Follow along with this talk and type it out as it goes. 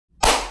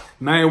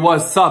Man,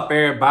 what's up,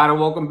 everybody?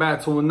 Welcome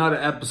back to another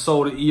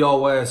episode of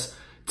EOS.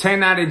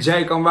 1090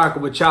 Jake, I'm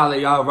rocking with y'all.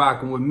 Y'all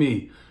rocking with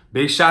me.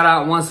 Big shout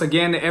out once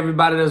again to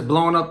everybody that's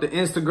blowing up the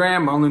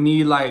Instagram. I only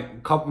need like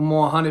a couple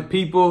more 100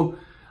 people.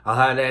 I'll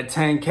have that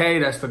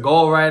 10K. That's the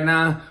goal right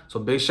now. So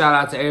big shout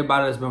out to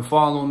everybody that's been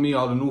following me,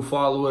 all the new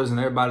followers, and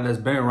everybody that's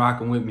been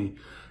rocking with me.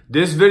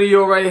 This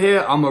video right here,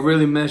 I'm going to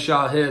really mess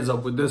y'all heads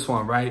up with this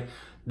one, right?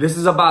 This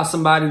is about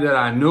somebody that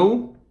I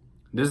knew.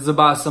 This is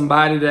about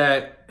somebody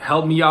that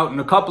helped me out in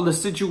a couple of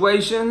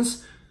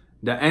situations.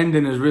 The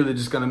ending is really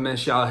just going to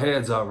mess y'all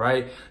heads up,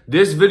 right?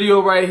 This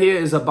video right here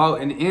is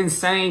about an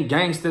insane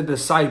gangster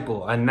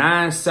disciple, a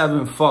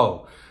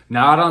 974.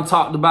 Now, I done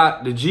talked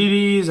about the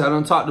GDs. I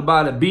done talked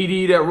about a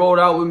BD that rolled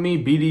out with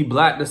me, BD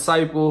Black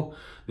Disciple.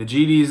 The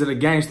GDs are the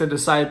gangster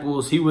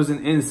disciples. He was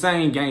an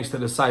insane gangster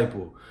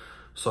disciple.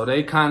 So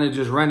they kind of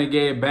just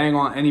renegade, bang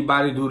on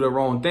anybody, do their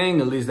own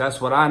thing. At least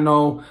that's what I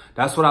know.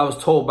 That's what I was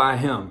told by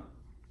him.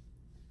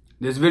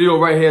 This video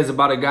right here is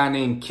about a guy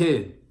named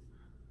Kid.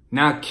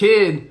 Now,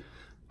 Kid,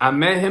 I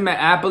met him at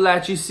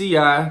Appalachia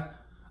CI,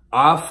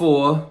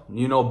 R4.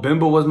 You know,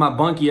 Bimba was my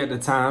bunkie at the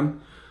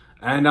time.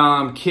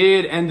 And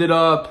Kid ended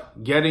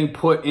up getting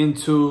put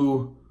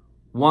into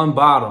one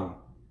bottom.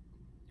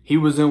 He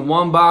was in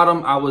one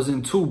bottom, I was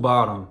in two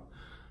bottom.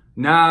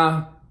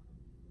 Now,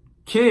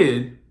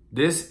 Kid,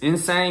 this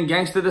insane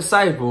gangster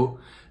disciple,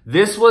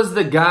 this was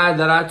the guy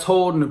that I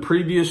told in the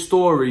previous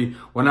story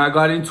when I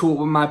got into it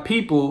with my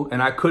people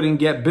and I couldn't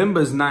get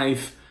Bimba's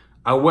knife.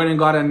 I went and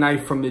got a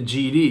knife from the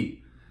GD.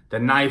 The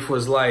knife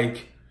was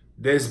like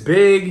this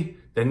big.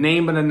 The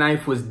name of the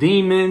knife was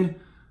Demon.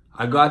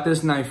 I got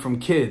this knife from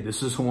Kid.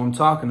 This is who I'm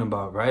talking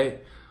about,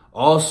 right?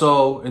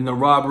 Also, in the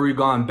Robbery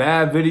Gone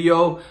Bad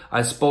video,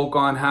 I spoke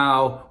on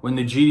how when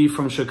the GD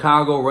from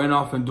Chicago ran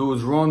off in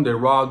dude's room, they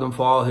robbed him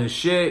for all his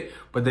shit,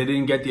 but they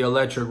didn't get the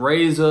electric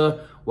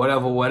razor,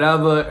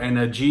 whatever. And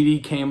the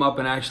GD came up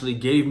and actually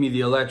gave me the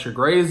electric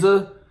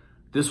razor.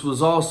 This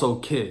was also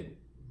Kid.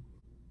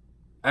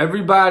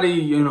 Everybody,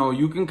 you know,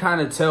 you can kind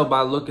of tell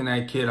by looking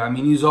at Kid. I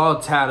mean, he's all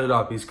tatted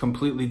up. He's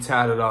completely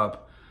tatted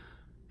up.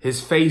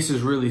 His face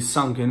is really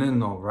sunken in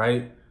though,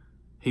 right?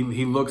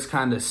 He looks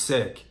kind of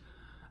sick.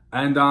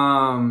 And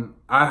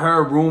I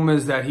heard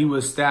rumors that he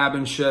was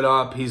stabbing shit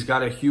up. He's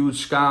got a huge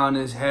scar on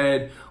his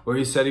head where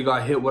he said he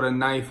got hit with a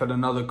knife at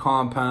another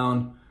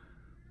compound.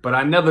 But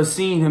I never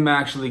seen him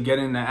actually get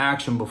into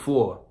action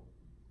before.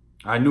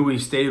 I knew he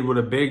stayed with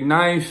a big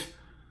knife.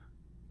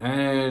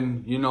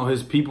 And, you know,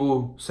 his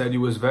people said he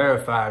was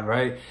verified,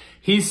 right?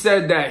 He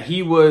said that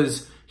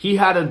he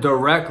had a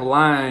direct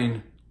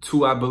line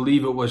to, I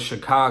believe it was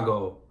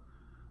Chicago.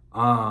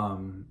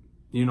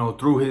 You know,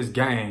 through his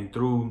gang,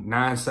 through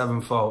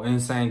 974,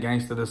 Insane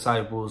Gangster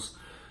Disciples.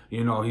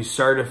 You know, he's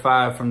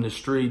certified from the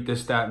street,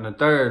 this, that, and the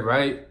third,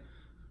 right?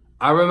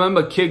 I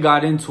remember Kid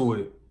got into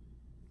it.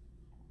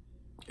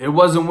 It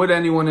wasn't with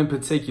anyone in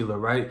particular,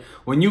 right?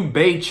 When you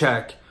bait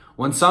check,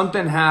 when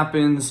something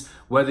happens,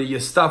 whether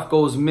your stuff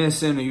goes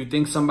missing or you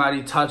think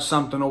somebody touched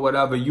something or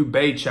whatever, you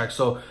bait check.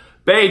 So,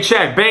 bait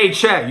check, bait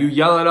check. You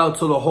yell it out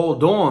to the whole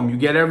dorm. You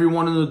get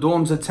everyone in the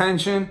dorm's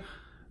attention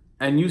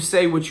and you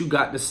say what you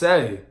got to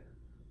say.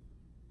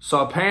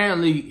 So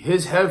apparently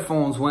his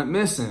headphones went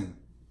missing.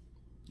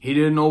 He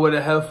didn't know where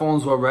the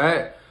headphones were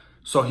at.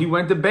 So he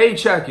went to bait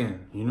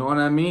checking. You know what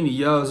I mean? He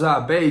yells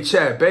out, bait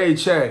check, bait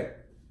check.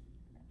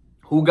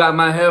 Who got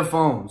my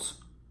headphones?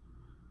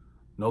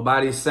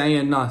 Nobody's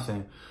saying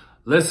nothing.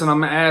 Listen,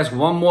 I'm going to ask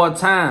one more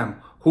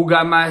time. Who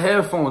got my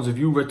headphones? If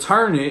you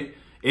return it,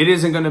 it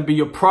isn't going to be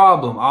a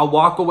problem. I'll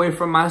walk away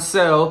from my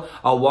cell.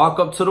 I'll walk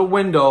up to the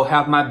window,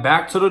 have my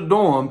back to the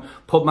dorm,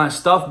 put my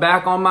stuff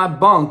back on my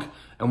bunk.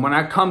 And when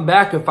I come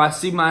back, if I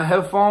see my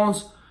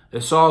headphones,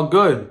 it's all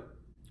good.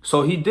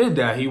 So he did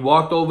that. He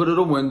walked over to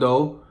the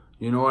window,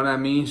 you know what I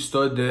mean,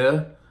 stood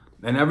there.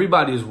 And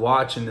everybody's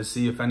watching to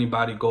see if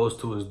anybody goes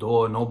to his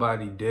door.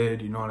 Nobody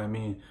did, you know what I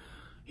mean.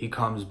 He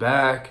comes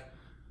back.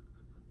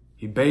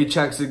 He bait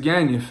checks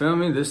again, you feel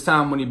me? This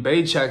time when he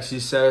bait checks, he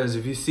says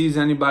if he sees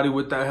anybody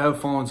with their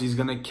headphones, he's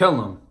going to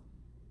kill him.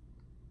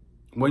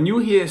 When you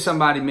hear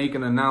somebody make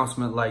an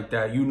announcement like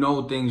that, you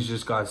know things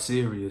just got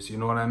serious, you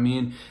know what I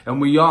mean? And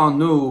we all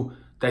knew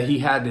that he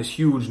had this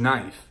huge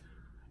knife.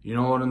 You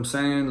know what I'm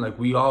saying? Like,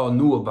 we all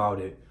knew about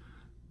it.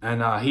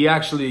 And he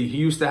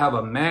used to have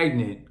a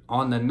magnet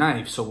on the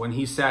knife. So when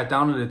he sat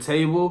down at the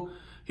table,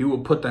 he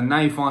would put the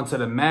knife onto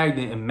the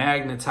magnet and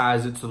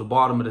magnetize it to the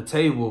bottom of the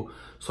table.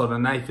 So the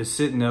knife is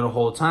sitting there the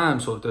whole time.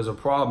 So if there's a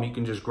problem, he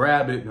can just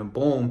grab it and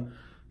boom,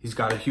 he's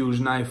got a huge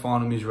knife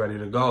on him. He's ready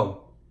to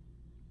go.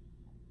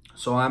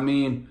 So, I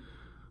mean,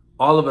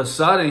 all of a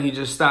sudden, he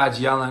just starts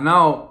yelling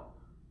out.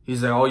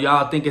 He's like, oh,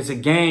 y'all think it's a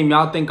game.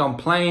 Y'all think I'm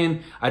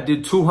playing. I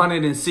did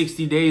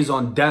 260 days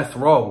on death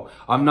row.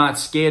 I'm not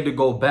scared to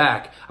go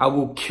back. I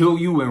will kill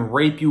you and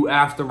rape you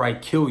after I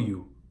kill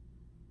you.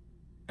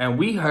 And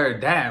we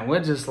heard that. And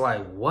we're just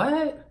like,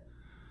 what?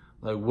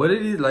 Like, what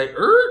did he, like,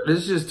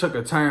 this just took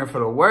a turn for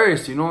the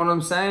worst. You know what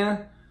I'm saying?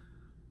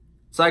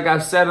 It's like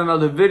I've said in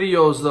other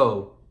videos,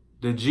 though.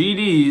 The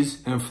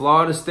GDs in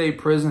Florida State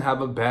Prison have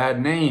a bad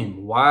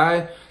name.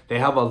 Why? They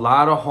have a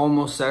lot of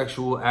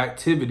homosexual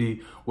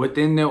activity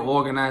within their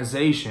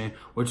organization,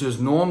 which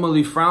is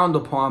normally frowned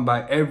upon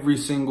by every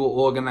single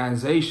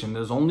organization.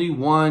 There's only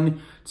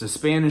one. It's a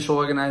Spanish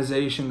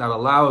organization that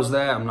allows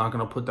that. I'm not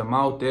going to put them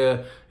out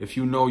there. If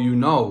you know, you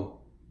know.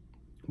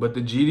 But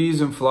the GDs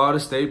in Florida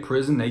State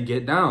Prison, they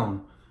get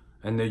down.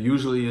 And there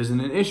usually isn't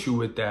an issue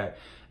with that.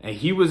 And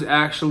he was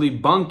actually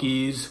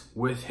bunkies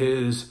with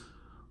his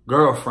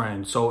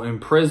girlfriend. So in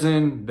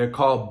prison, they're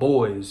called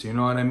boys. You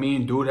know what I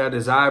mean? Dude had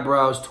his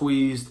eyebrows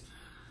tweezed,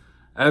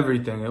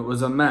 everything. It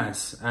was a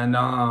mess.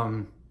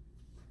 And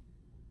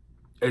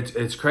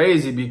it's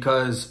crazy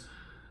because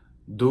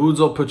dudes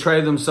will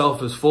portray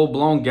themselves as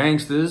full-blown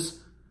gangsters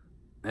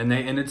and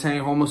they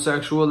entertain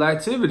homosexual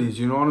activities.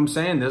 You know what I'm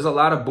saying? There's a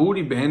lot of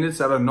booty bandits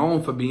that are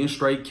known for being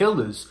straight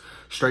killers,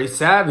 straight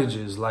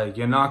savages. Like,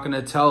 you're not going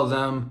to tell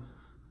them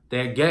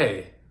they're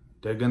gay.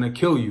 They're going to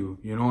kill you.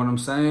 You know what I'm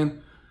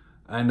saying?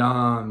 And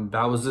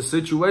that was the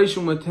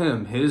situation with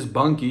him. His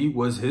bunkie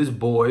was his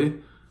boy.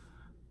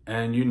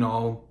 And, you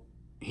know,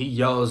 he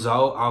yells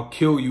out, "I'll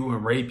kill you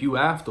and rape you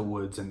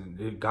afterwards." And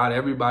it got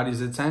everybody's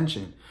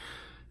attention.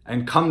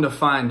 And come to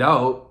find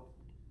out,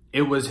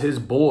 it was his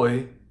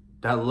boy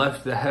that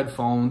left the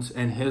headphones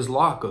in his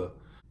locker.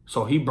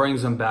 So he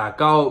brings him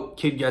back out.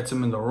 Kid gets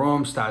him in the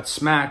room, starts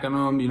smacking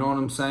him. You know what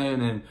I'm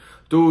saying? And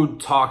dude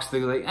talks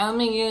to like, I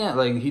mean, yeah.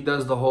 Like, he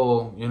does the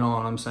whole, you know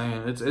what I'm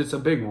saying? It's a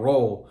big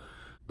role.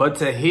 But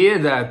to hear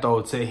that,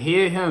 though, to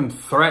hear him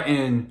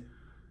threaten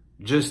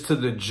just to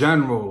the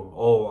general,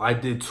 "Oh, I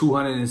did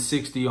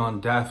 260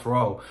 on death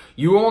row."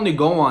 You only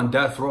go on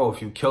death row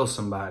if you kill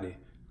somebody.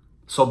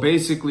 So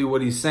basically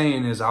what he's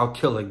saying is, "I'll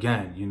kill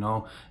again," you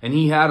know? And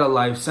he had a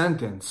life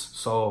sentence.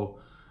 So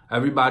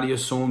everybody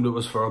assumed it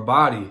was for a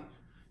body.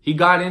 He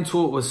got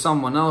into it with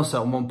someone else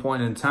at one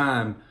point in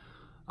time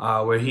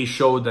where he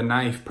showed the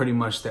knife pretty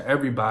much to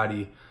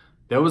everybody.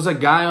 There was a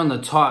guy on the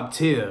top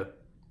tier,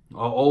 an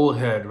old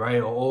head, right?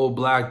 An old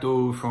black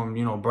dude from,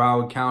 you know,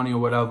 Broward County or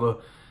whatever.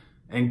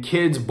 And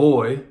kid's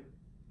boy,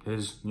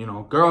 his, you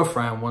know,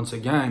 girlfriend, once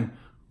again,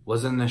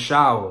 was in the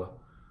shower.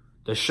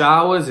 The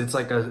showers, it's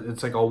like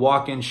a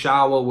walk-in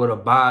shower with a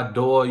bar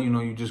door. You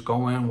know, you just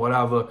go in,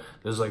 whatever.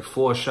 There's like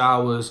 4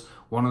 showers,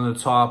 one on the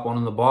top, one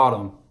on the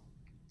bottom.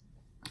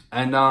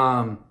 And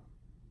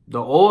the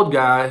old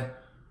guy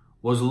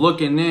was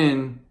looking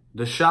in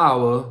the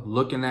shower,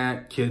 looking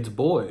at kid's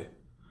boy.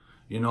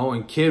 You know,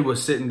 and kid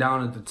was sitting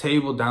down at the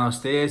table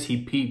downstairs.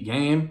 He peeped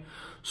game.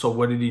 So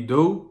what did he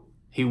do?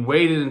 He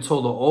waited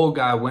until the old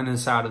guy went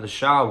inside of the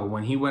shower.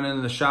 When he went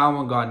into the shower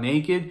and got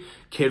naked,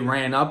 kid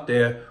ran up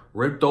there,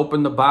 ripped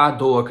open the bar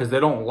door, because they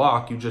don't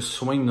lock. You just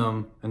swing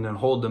them and then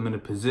hold them in a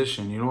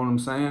position. You know what I'm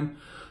saying?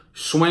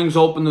 Swings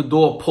open the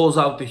door, pulls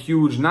out the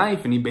huge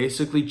knife, and he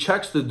basically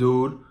checks the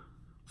dude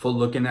for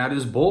looking at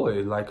his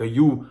boy. Like, are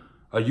you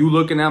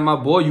looking at my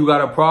boy? You got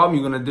a problem?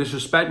 You gonna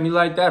disrespect me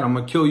like that? I'm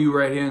gonna kill you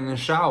right here in the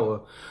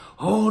shower.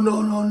 "Oh,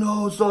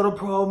 no, it's not a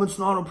problem. It's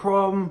not a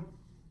problem."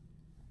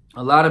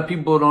 A lot of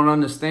people don't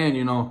understand,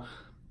 you know,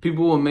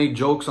 people will make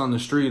jokes on the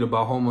street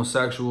about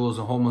homosexuals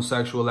and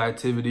homosexual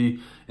activity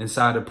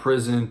inside of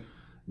prison.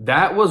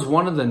 That was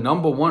one of the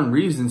 #1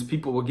 reasons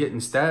people were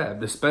getting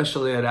stabbed,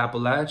 especially at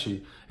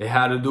Appalachia. It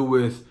had to do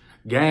with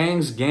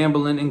gangs,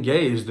 gambling, and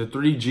gays. The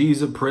 3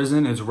 G's of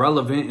prison is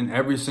relevant in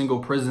every single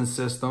prison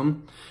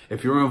system.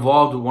 If you're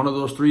involved with one of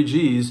those 3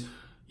 G's,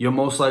 you're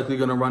most likely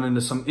going to run into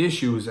some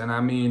issues. And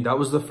I mean, that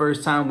was the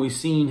first time we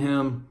seen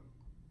him,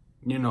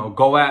 you know,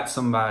 go at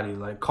somebody,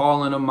 like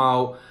calling him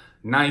out,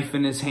 knife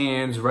in his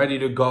hands, ready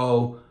to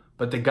go.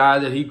 But the guy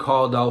that he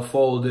called out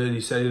folded.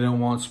 He said he didn't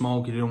want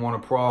smoke. He didn't want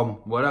a problem,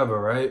 whatever,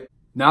 right?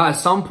 Now, at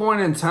some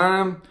point in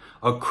time,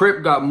 a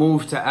Crip got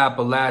moved to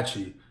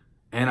Appalachia.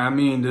 And I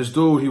mean, this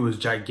dude, he was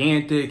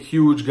gigantic,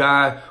 huge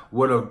guy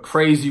with a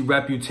crazy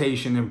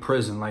reputation in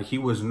prison. Like, he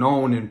was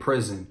known in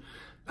prison.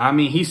 I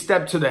mean, he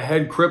stepped to the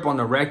head Crip on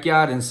the rec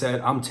yard and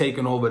said, "I'm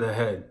taking over the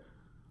head.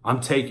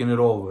 I'm taking it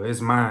over.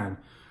 It's mine."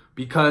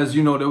 Because,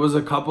 you know, there was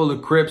a couple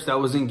of Crips that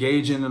was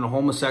engaging in a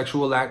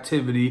homosexual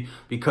activity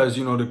because,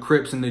 you know, the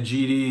Crips and the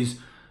GDs,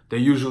 they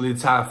usually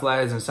tie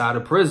flags inside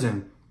of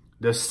prison.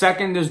 The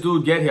second this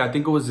dude get here, I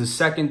think it was his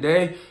second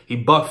day, he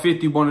buck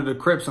 50 one of the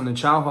Crips on the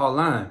Chow Hall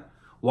line.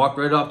 Walked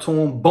right up to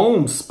him,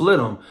 boom, split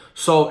him.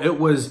 So it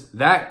was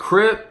that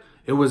Crip,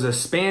 it was a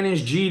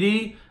Spanish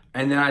GD,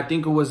 and then I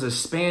think it was a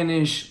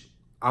Spanish,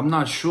 I'm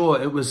not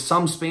sure, it was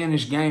some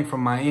Spanish gang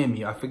from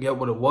Miami. I forget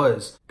what it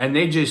was. And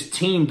they just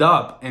teamed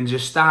up and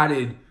just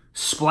started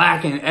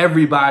splacking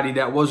everybody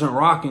that wasn't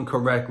rocking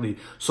correctly.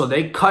 So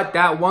they cut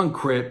that one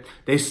Crip.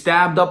 They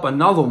stabbed up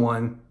another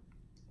one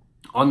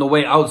on the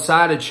way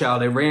outside of Chow.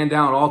 They ran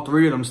down, all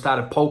 3 of them,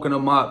 started poking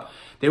them up.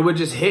 They were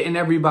just hitting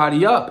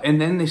everybody up, and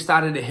then they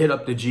started to hit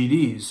up the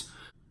GDs.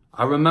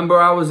 I remember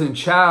I was in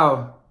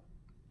Chow,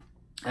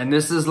 and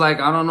this is like,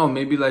 I don't know,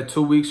 maybe like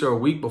 2 weeks or a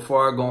week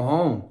before I go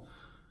home.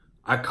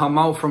 I come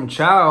out from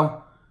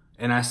Chow,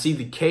 and I see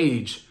the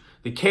cage.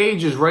 The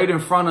cage is right in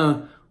front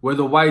of where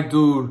the white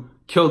dude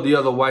killed the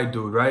other white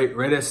dude, right?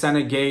 Right at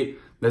center gate,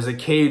 there's a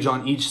cage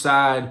on each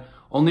side.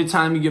 Only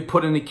time you get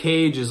put in a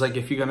cage is like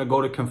if you're going to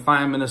go to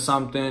confinement or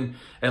something,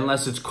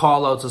 unless it's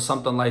call outs or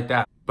something like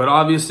that. But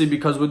obviously,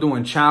 because we're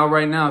doing child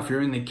right now, if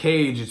you're in the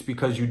cage, it's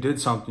because you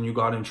did something, you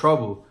got in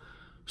trouble.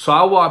 So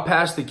I walk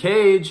past the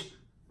cage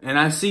and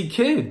I see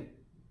Kid.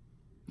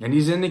 And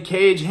he's in the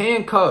cage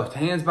handcuffed,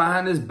 hands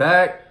behind his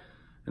back.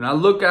 And I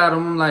look at him,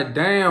 I'm like,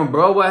 damn,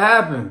 bro, what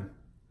happened?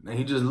 And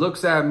he just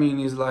looks at me and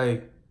he's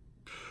like,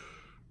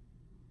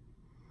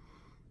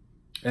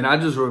 and I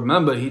just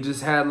remember he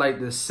just had like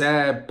this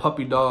sad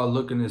puppy dog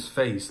look in his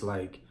face.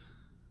 Like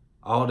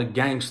all the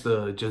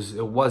gangster,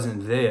 it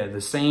wasn't there.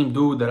 The same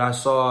dude that I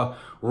saw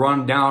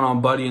run down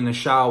on Buddy in the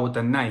shower with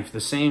a knife. The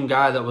same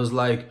guy that was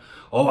like,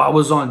 oh, I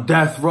was on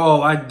death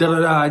row. I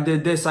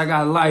did this. I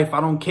got life.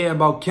 I don't care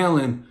about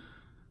killing.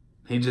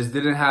 He just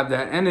didn't have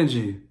that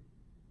energy.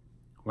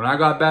 When I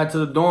got back to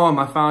the dorm,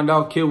 I found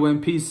out Kid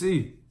went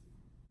PC.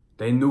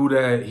 They knew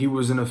that he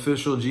was an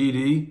official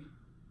GD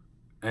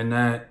and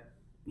that,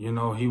 you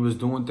know, he was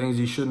doing things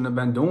he shouldn't have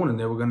been doing, and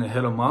they were going to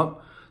hit him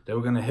up. They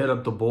were going to hit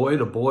up the boy.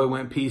 The boy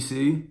went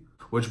PC,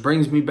 which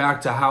brings me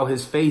back to how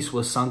his face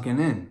was sunken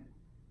in.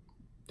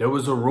 There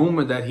was a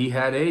rumor that he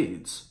had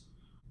AIDS.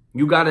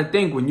 You got to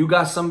think, when you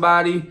got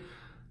somebody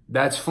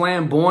that's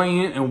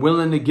flamboyant and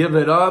willing to give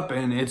it up,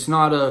 and it's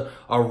not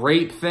a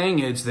rape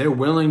thing, they're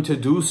willing to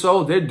do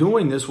so. They're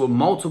doing this with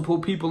multiple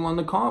people on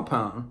the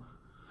compound.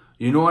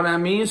 You know what I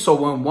mean? So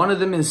when one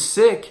of them is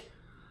sick,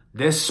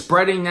 they're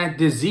spreading that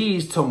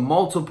disease to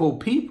multiple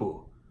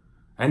people.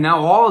 And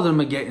now all of them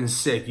are getting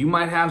sick. You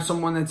might have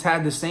someone that's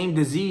had the same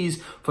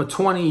disease for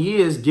 20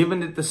 years,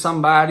 giving it to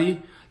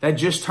somebody that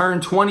just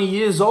turned 20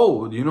 years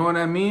old. You know what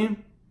I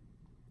mean?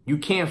 You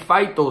can't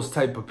fight those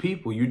type of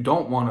people. You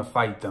don't want to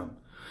fight them.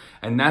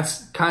 And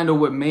that's kind of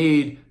what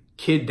made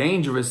Kid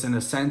dangerous in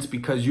a sense,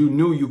 because you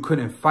knew you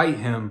couldn't fight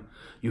him.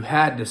 You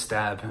had to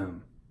stab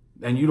him.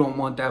 And you don't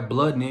want that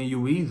blood near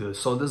you either.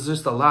 So there's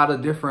just a lot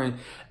of different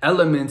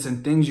elements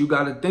and things you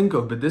got to think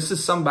of. But this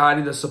is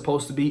somebody that's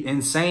supposed to be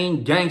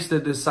insane gangster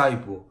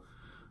disciple.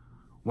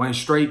 Went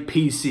straight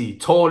PC.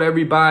 Told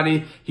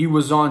everybody he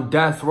was on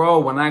death row.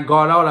 When I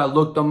got out, I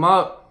looked him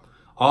up.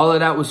 All of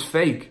that was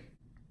fake.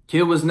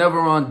 Kid was never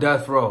on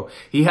death row.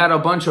 He had a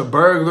bunch of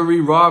burglary,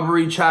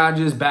 robbery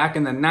charges back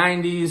in the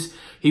 90s.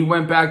 He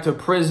went back to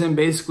prison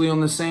basically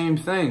on the same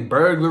thing.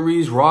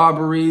 Burglaries,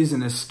 robberies,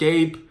 and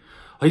escape.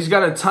 He's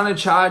got a ton of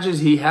charges.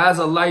 He has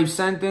a life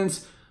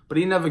sentence, but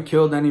he never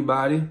killed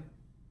anybody.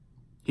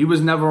 He was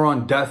never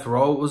on death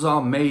row. It was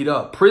all made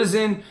up.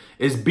 Prison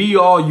is be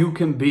all you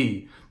can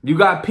be. You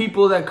got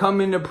people that come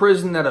into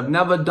prison that have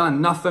never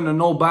done nothing to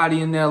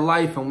nobody in their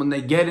life. And when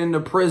they get into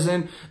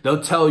prison,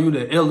 they'll tell you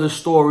the illest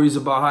stories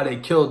about how they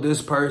killed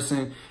this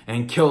person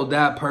and killed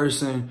that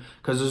person,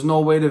 because there's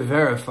no way to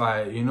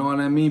verify it. You know what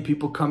I mean?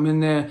 People come in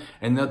there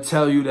and they'll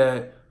tell you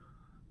that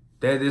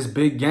they're this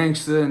big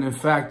gangster, and in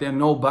fact, they're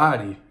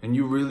nobody. And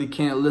you really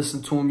can't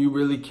listen to them. You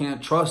really can't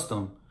trust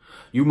them.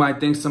 You might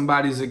think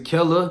somebody's a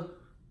killer,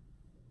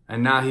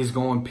 and now he's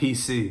going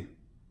PC.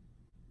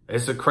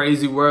 It's a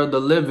crazy world to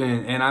live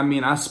in. And I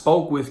mean, I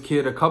spoke with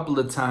Kid a couple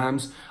of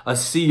times. A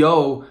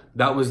CO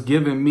that was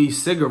giving me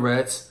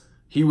cigarettes,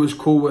 he was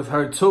cool with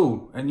her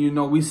too. And, you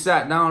know, we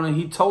sat down and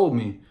he told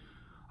me.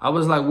 I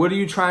was like, what are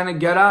you trying to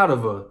get out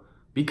of her?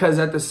 Because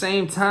at the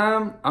same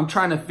time, I'm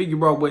trying to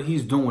figure out what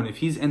he's doing. If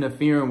he's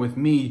interfering with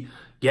me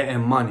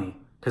getting money,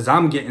 because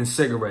I'm getting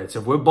cigarettes.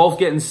 If we're both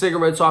getting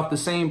cigarettes off the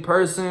same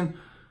person,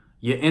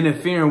 you're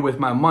interfering with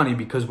my money,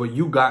 because what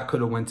you got could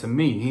have went to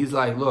me. He's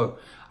like,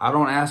 look, I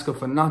don't ask her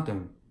for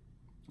nothing.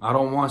 I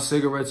don't want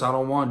cigarettes. I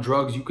don't want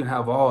drugs. You can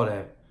have all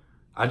that.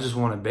 I just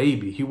want a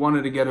baby. He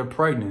wanted to get her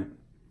pregnant.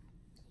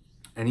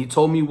 And he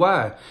told me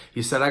why.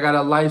 He said, I got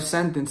a life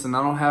sentence and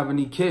I don't have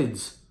any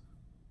kids.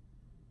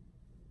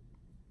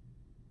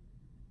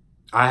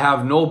 I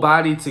have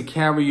nobody to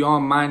carry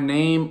on my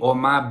name or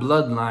my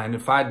bloodline.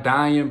 If I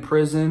die in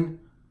prison,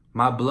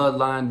 my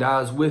bloodline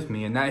dies with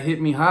me. And that hit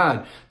me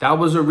hard. That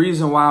was a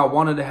reason why I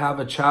wanted to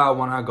have a child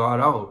when I got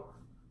out.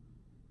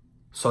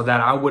 So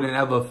that I wouldn't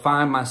ever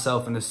find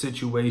myself in a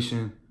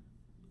situation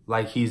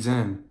like he's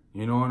in.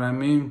 You know what I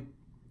mean?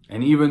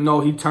 And even though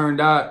he turned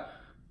out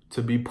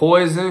to be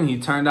poison, he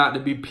turned out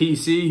to be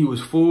PC, he was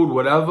food,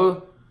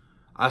 whatever,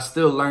 I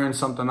still learned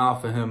something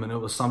off of him. And it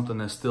was something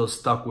that still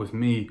stuck with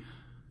me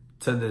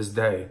to this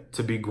day.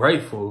 To be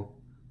grateful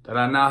that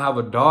I now have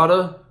a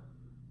daughter,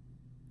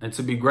 and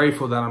to be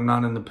grateful that I'm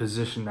not in the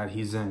position that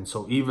he's in.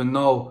 So even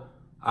though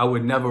I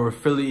would never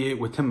affiliate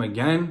with him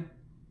again,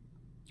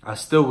 I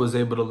still was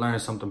able to learn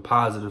something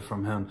positive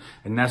from him.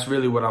 And that's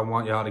really what I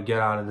want y'all to get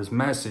out of this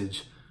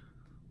message.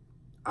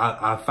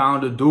 I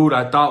found a dude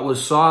I thought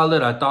was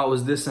solid. I thought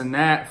was this and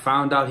that.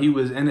 Found out he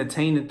was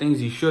entertaining things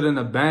he shouldn't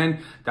have been.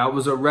 That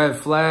was a red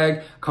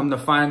flag. Come to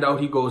find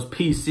out he goes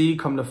PC.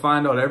 Come to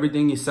find out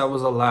everything he said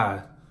was a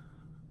lie.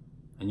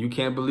 And you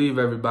can't believe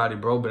everybody,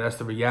 bro. But that's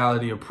the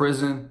reality of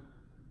prison.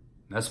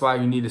 That's why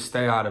you need to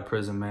stay out of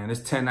prison, man. It's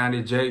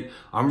 1090 Jake.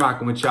 I'm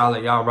rocking with y'all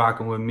like y'all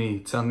rocking with me.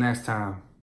 Till next time.